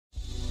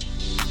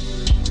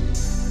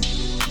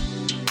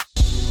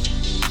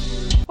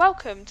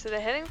Welcome to the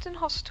Hillingdon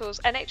Hospitals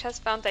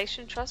NHS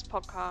Foundation Trust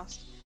podcast.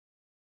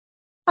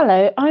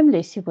 Hello, I'm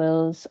Lucy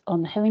Wills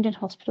on the Hillingdon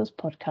Hospitals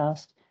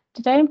podcast.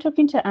 Today I'm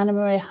talking to Anna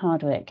Maria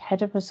Hardwick,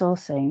 Head of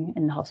Resourcing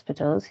in the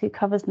hospitals, who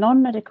covers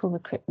non-medical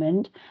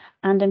recruitment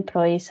and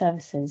employee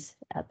services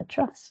at the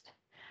Trust.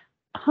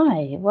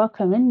 Hi,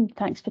 welcome and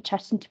thanks for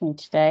chatting to me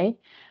today.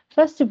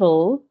 First of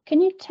all,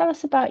 can you tell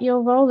us about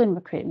your role in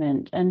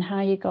recruitment and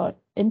how you got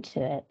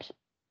into it?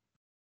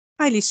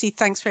 Hi, Lucy.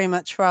 Thanks very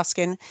much for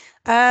asking.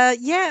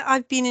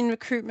 I've been in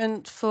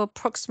recruitment for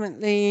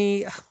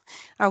approximately,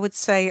 I would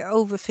say,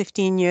 over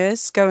 15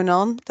 years going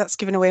on. That's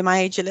giving away my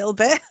age a little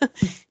bit.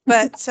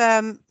 But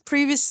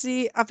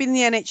previously, I've been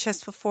in the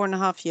NHS for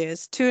 4.5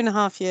 years,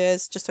 2.5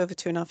 years, just over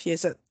 2.5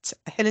 years at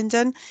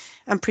Hillingdon.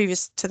 And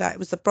previous to that, it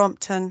was the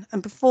Brompton.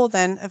 And before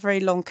then, a very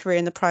long career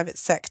in the private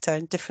sector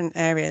in different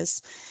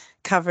areas,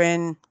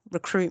 covering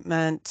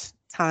recruitment,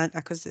 talent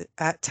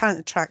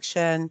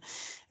attraction,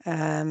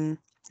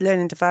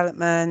 learning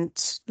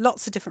development,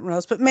 lots of different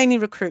roles, but mainly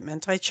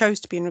recruitment. I chose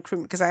to be in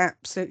recruitment because I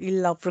absolutely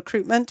love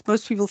recruitment.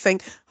 Most people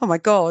think, oh my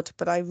God,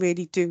 but I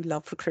really do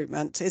love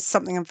recruitment. It's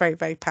something I'm very,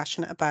 very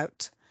passionate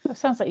about. Well, it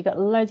sounds like you've got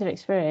loads of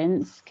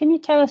experience. Can you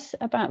tell us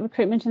about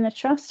recruitment in the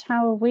Trust?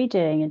 How are we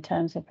doing in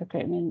terms of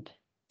recruitment?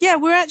 Yeah,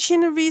 we're actually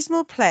in a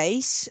reasonable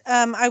place.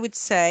 I would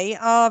say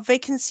our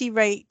vacancy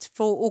rate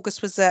for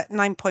August was at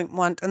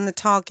 9.1 and the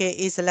target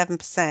is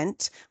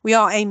 11%. We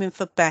are aiming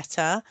for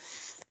better.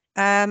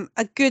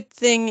 A good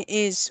thing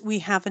is we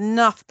have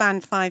enough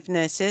band 5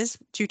 nurses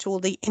due to all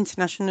the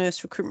international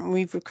nurse recruitment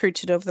we've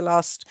recruited over the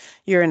last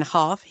year and a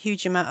half, a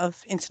huge amount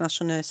of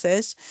international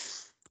nurses.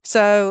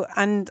 So,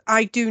 and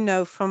I do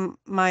know from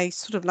my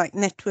sort of like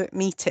network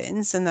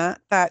meetings and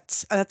that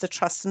the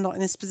Trust are not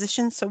in this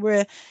position. So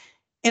we're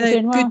in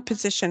a good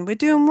position. We're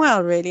doing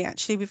well, really.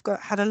 Actually, we've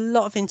had a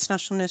lot of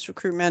international nurse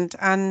recruitment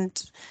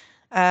and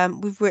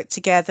we've worked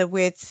together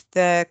with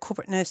the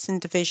corporate nursing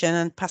division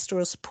and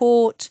pastoral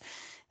support.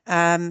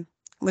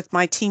 With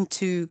my team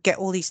to get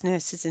all these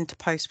nurses into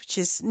post, which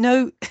is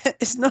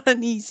it's not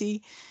an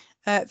easy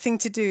thing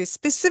to do,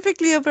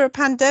 specifically over a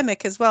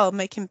pandemic as well,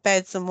 making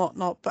beds and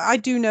whatnot. But I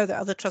do know that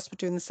other trusts were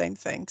doing the same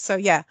thing. So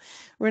yeah,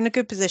 we're in a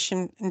good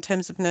position in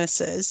terms of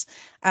nurses.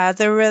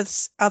 There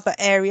is other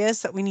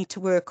areas that we need to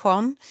work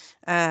on.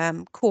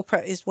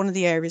 Corporate is one of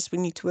the areas we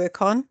need to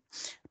work on.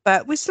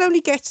 But we're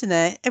slowly getting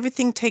there.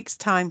 Everything takes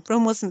time.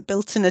 Rome wasn't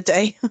built in a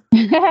day.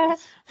 Well,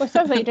 it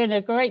sounds like you're doing a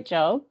great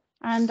job.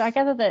 And I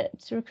gather that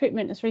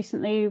recruitment has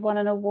recently won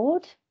an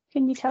award.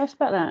 Can you tell us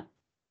about that?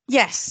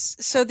 Yes.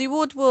 So the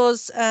award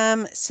was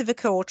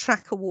Civica or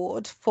Track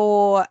Award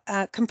for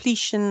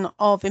completion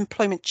of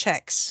employment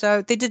checks.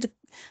 So they did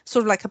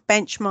sort of like a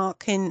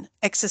benchmarking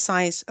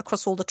exercise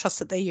across all the trusts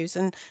that they use.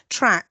 And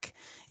Track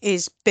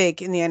is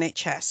big in the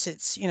NHS.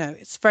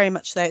 It's very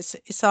much there.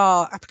 It's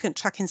our applicant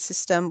tracking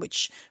system,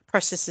 which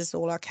processes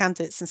all our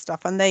candidates and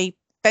stuff. And they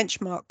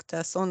benchmarked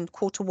us on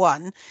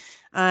Q1,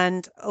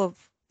 and of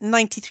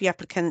 93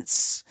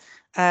 applicants,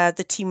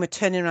 the team were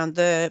turning around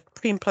the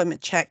pre-employment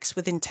checks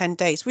within 10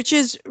 days, which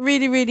is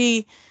really,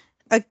 really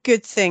a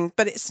good thing.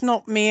 But it's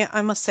not me.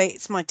 I must say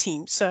it's my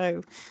team.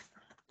 So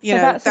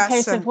that's a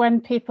case of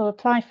when people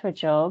apply for a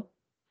job,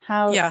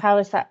 how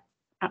is that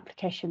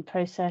application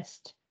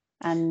processed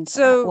and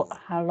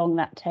how long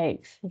that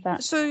takes? Is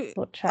that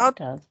what Track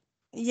does?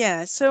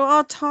 Yeah, so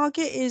our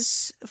target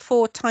is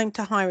for time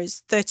to hire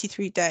is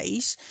 33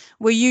 days.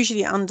 We're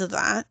usually under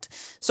that.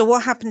 So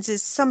what happens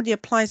is somebody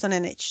applies on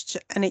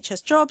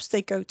NHS jobs,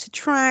 they go to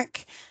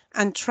Track,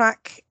 and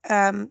Track,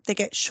 they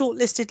get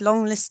shortlisted,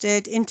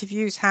 longlisted,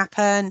 interviews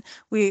happen.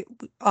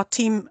 Our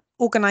team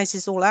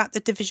organises all that, the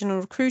divisional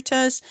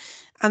recruiters.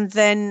 And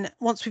then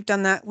once we've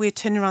done that, we're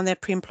turning around their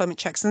pre-employment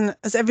checks. And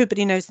as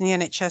everybody knows in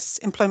the NHS,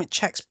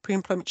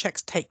 pre-employment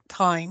checks take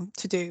time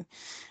to do.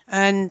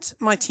 And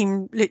my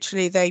team,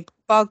 literally, they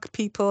bug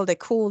people, they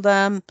call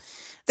them.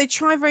 They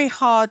try very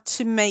hard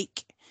to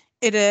make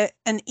it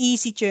an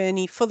easy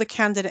journey for the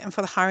candidate and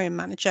for the hiring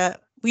manager.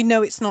 We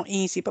know it's not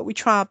easy, but we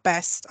try our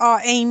best.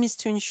 Our aim is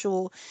to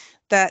ensure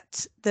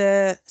that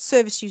the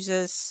service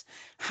users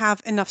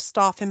have enough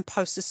staff in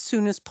post as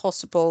soon as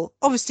possible.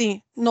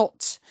 Obviously,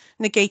 not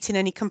negating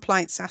any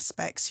compliance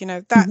aspects.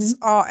 That's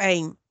our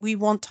aim. We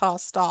want our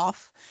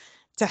staff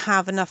to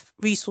have enough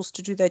resource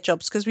to do their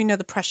jobs because we know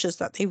the pressures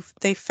that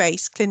they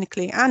face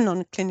clinically and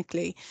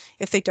non-clinically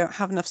if they don't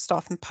have enough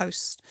staff in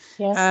post.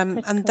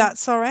 And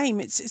that's our aim.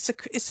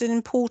 It's an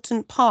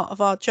important part of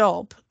our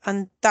job,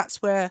 and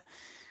that's where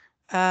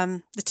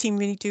the team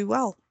really do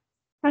well.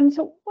 And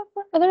so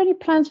are there any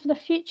plans for the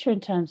future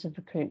in terms of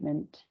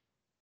recruitment?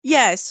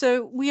 Yeah,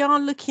 so we are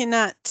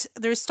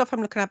there is stuff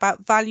I'm looking at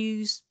about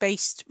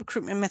values-based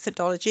recruitment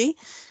methodology,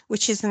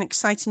 which is an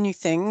exciting new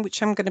thing,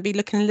 which I'm going to be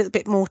looking a little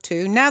bit more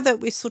to. Now that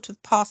we're sort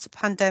of past the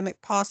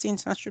pandemic, past the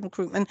international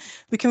recruitment,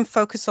 we can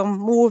focus on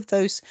more of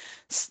those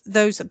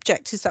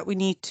objectives that we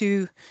need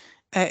to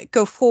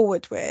go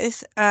forward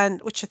with,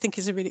 and which I think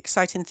is a really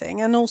exciting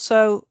thing. And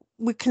also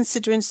we're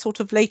considering sort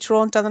of later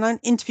on down the line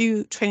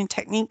interview training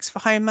techniques for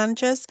hiring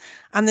managers,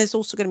 and there's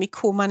also going to be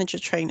core manager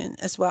training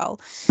as well.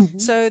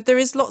 So there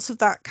is lots of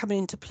that coming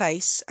into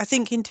place. I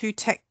think interview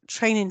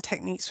training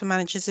techniques for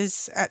managers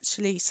is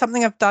actually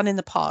something I've done in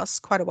the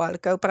past quite a while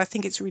ago, but I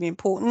think it's really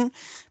important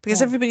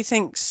because everybody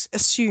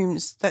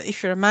assumes that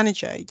if you're a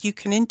manager you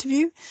can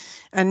interview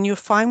and you're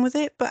fine with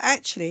it, but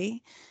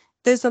actually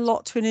there's a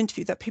lot to an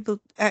interview that people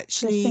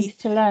actually... There's things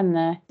to learn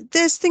there.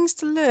 There's things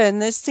to learn,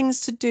 there's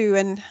things to do,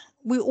 and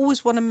we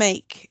always want to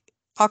make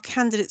our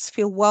candidates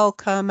feel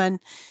welcome, and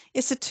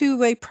it's a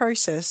two-way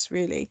process,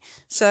 really.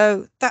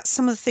 So that's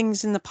some of the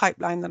things in the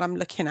pipeline that I'm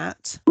looking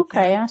at.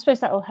 Okay, I suppose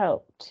that will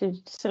help to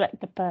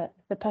select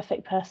the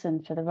perfect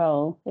person for the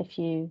role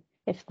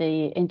if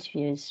the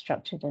interview is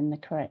structured in the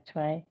correct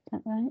way. Is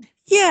that right?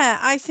 Yeah,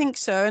 I think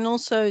so. And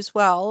also as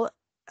well,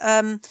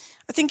 I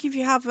think if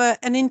you have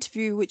an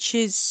interview which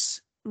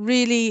is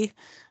really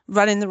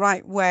run in the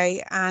right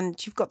way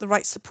and you've got the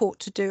right support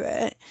to do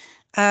it,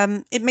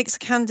 it makes a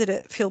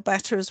candidate feel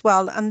better as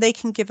well, and they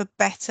can give a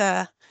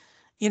better,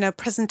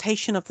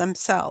 presentation of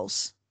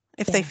themselves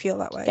if they feel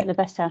that way. Get the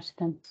best out of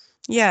them.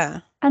 Yeah.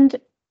 And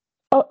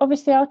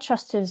obviously our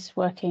trust is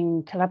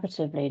working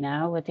collaboratively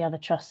now with the other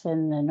trusts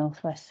in the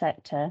Northwest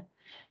sector.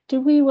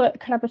 Do we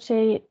work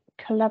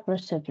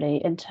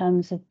collaboratively in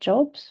terms of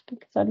jobs?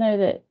 Because I know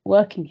that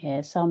working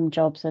here, some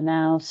jobs are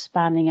now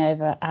spanning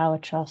over our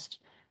trust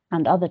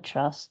and other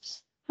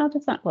trusts. How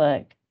does that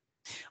work?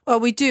 Well,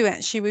 we do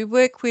actually. We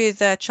work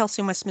with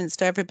Chelsea and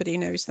Westminster. Everybody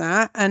knows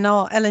that, and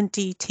our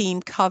L&D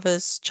team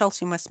covers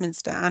Chelsea and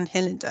Westminster and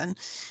Hillingdon.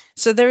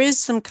 So there is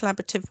some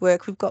collaborative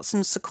work. We've got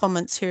some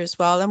secondments here as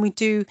well, and we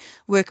do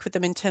work with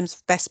them in terms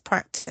of best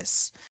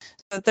practice.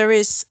 So there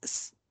is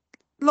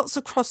lots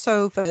of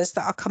crossovers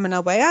that are coming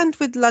our way, and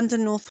with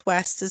London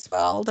Northwest as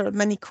well. There are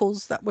many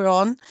calls that we're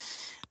on,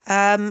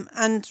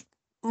 and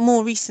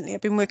more recently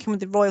I've been working with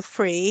the Royal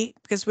Free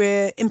because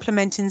we're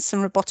implementing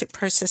some robotic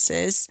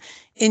processes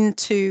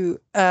into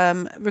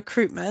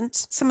recruitment,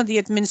 some of the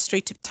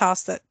administrative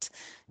tasks that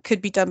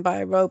could be done by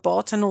a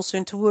robot, and also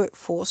into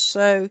workforce.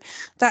 So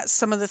that's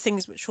some of the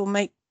things which will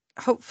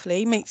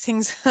hopefully make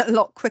things a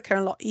lot quicker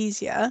and a lot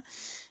easier.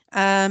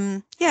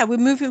 We're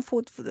moving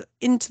forward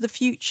into the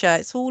future.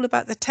 It's all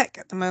about the tech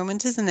at the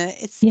moment, isn't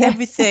it?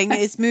 Everything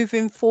is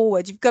moving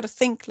forward. You've got to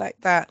think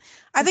like that.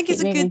 I think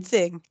it's a good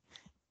thing.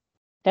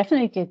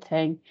 Definitely a good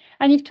thing.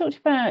 And you've talked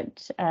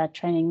about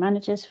training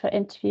managers for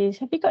interviews.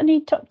 Have you got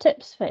any top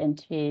tips for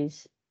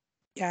interviews?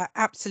 Yeah,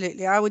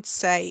 absolutely. I would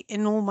say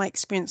in all my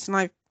experience, and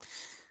I've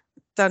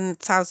done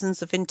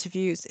thousands of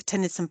interviews,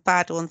 attended some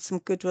bad ones, some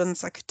good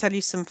ones. I could tell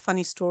you some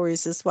funny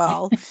stories as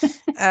well,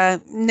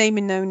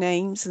 naming no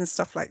names and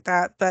stuff like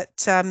that.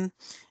 But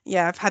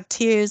I've had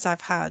tears, I've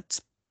had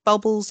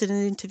bubbles in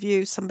an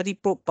interview. Somebody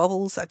brought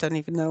bubbles, I don't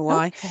even know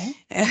why.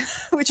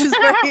 Which was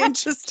very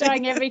interesting.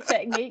 Trying every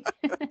technique.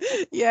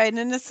 Yeah, in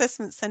an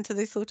assessment centre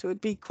they thought it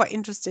would be quite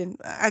interesting.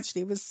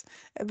 Actually, it was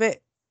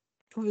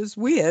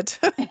weird.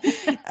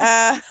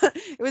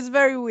 It was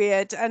very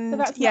weird. And so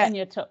that's not in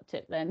your top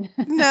tip then.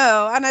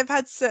 No, and I've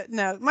had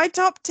my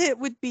top tip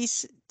would be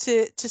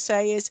to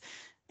say is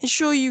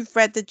ensure you've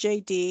read the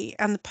JD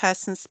and the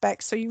person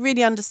spec, so you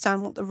really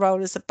understand what the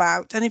role is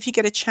about. And if you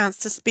get a chance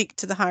to speak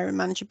to the hiring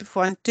manager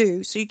before and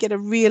do, so you get a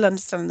real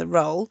understanding of the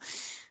role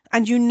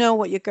and you know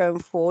what you're going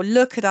for.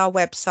 Look at our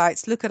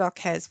websites, look at our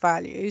cares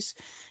values.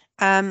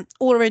 All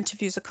our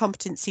interviews are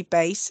competency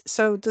based,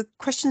 so the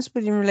questions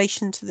will be in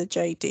relation to the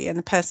JD and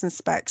the person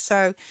spec.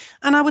 So,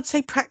 and I would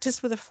say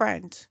practice with a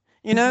friend.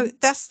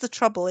 That's the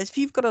trouble. If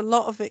you've got a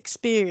lot of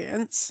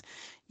experience,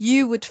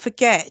 you would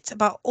forget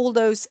about all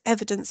those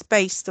evidence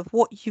based of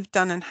what you've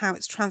done and how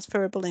it's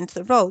transferable into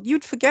the role.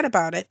 You'd forget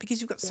about it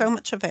because you've got so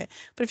much of it.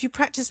 But if you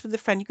practice with a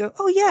friend, you go,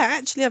 oh yeah,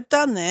 actually I've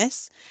done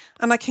this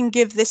and I can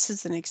give this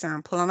as an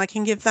example and I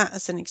can give that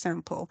as an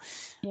example.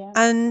 Yeah.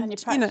 And you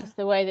practice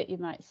the way that you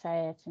might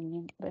say it, and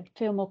you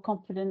feel more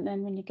confident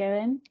then when you go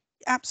in.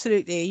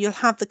 Absolutely. You'll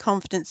have the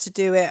confidence to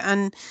do it.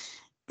 And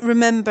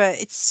remember,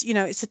 it's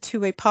a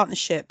two-way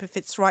partnership. If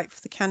it's right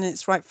for the candidate,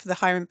 it's right for the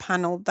hiring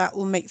panel, that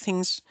will make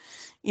things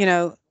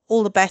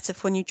all the better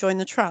for when you join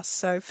the trust.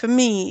 So for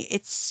me,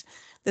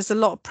 there's a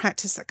lot of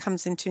practice that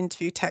comes into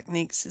interview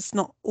techniques. It's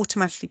not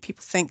automatically,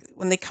 people think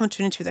when they come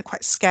to an interview they're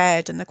quite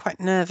scared and they're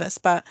quite nervous,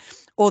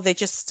 or they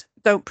just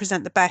don't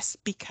present the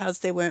best because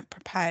they weren't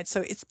prepared.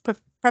 So it's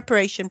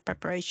preparation.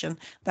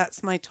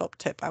 That's my top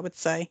tip, I would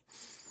say.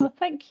 Well,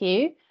 thank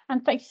you.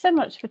 And thank you so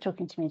much for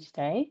talking to me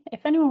today.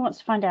 If anyone wants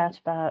to find out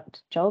about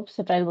jobs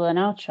available in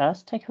our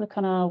trust, take a look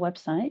on our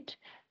website,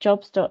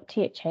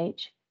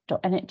 jobs.thh.nhs.uk.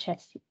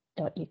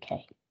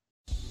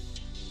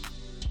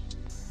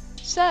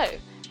 So,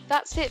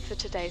 that's it for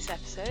today's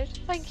episode.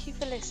 Thank you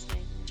for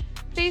listening.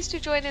 Please do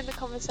join in the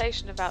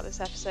conversation about this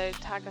episode,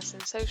 tag us in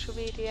social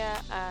media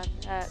and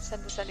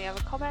send us any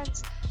other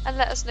comments and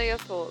let us know your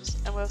thoughts,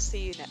 and we'll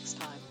see you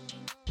next time.